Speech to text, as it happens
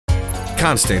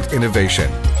constant innovation,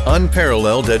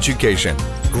 unparalleled education,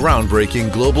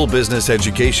 groundbreaking global business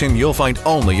education you'll find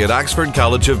only at Oxford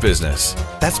College of Business.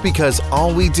 That's because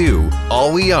all we do,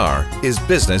 all we are, is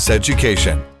business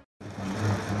education.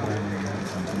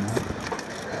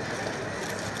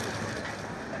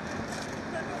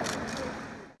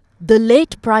 The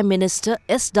late Prime Minister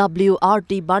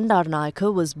S.W.R.D.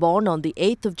 Bandaranaike was born on the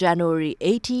 8th of January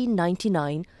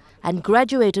 1899 and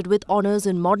graduated with honours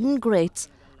in modern greats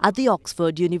at the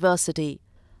Oxford University.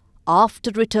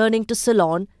 After returning to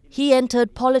Ceylon, he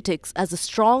entered politics as a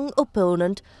strong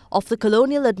opponent of the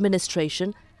colonial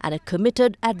administration and a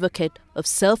committed advocate of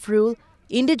self-rule,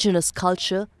 indigenous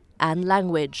culture and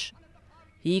language.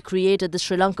 He created the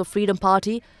Sri Lanka Freedom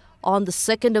Party on the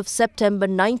 2nd of September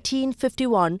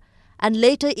 1951 and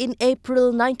later in April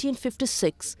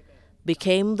 1956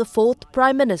 became the fourth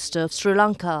Prime Minister of Sri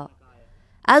Lanka.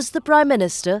 As the Prime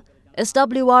Minister,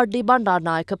 S.W.R.D.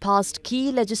 Bandaranaike passed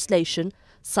key legislation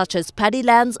such as Paddy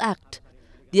Lands Act,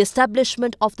 the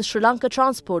establishment of the Sri Lanka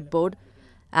Transport Board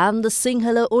and the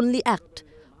Sinhala Only Act,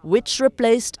 which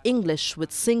replaced English with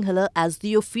Sinhala as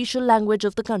the official language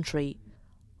of the country.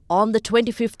 On the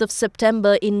 25th of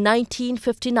September in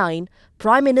 1959,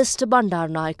 Prime Minister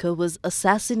Bandaranaike was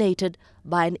assassinated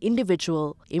by an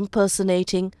individual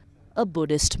impersonating a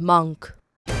Buddhist monk.